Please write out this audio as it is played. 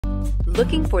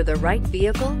Looking for the right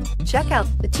vehicle? Check out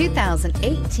the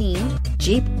 2018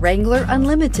 Jeep Wrangler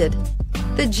Unlimited.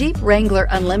 The Jeep Wrangler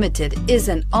Unlimited is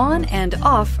an on- and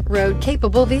off-road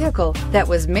capable vehicle that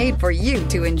was made for you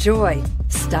to enjoy.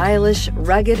 Stylish,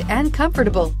 rugged, and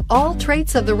comfortable. All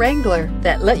traits of the Wrangler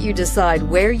that let you decide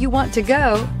where you want to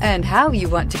go and how you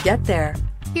want to get there.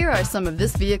 Here are some of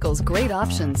this vehicle's great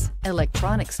options: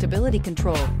 electronic stability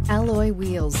control, alloy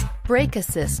wheels, brake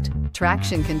assist,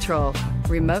 traction control,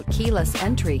 remote keyless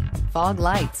entry, fog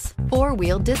lights,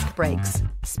 four-wheel disc brakes,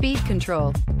 speed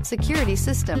control, security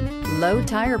system, low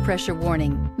tire pressure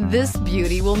warning. This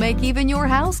beauty will make even your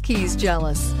house keys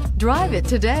jealous. Drive it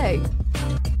today.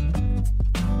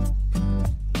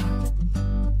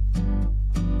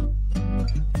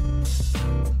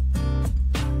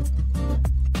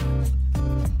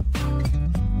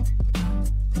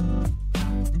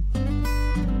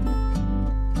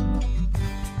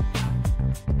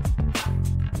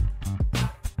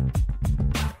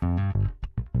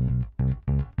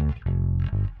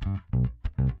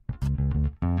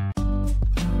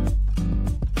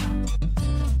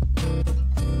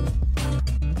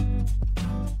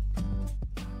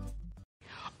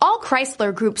 All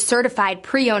Chrysler Group certified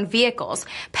pre-owned vehicles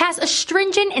pass a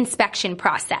stringent inspection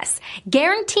process,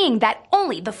 guaranteeing that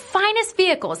only the finest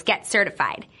vehicles get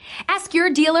certified. Ask your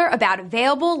dealer about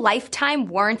available lifetime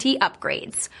warranty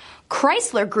upgrades.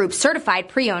 Chrysler Group certified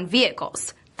pre-owned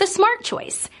vehicles, the smart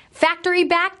choice, factory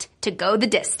backed to go the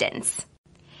distance.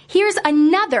 Here's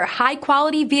another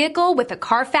high-quality vehicle with a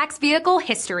CARFAX Vehicle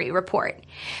History Report.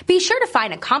 Be sure to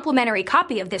find a complimentary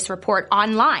copy of this report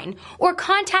online or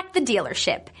contact the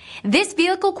dealership. This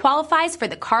vehicle qualifies for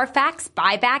the CARFAX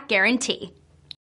Buyback Guarantee.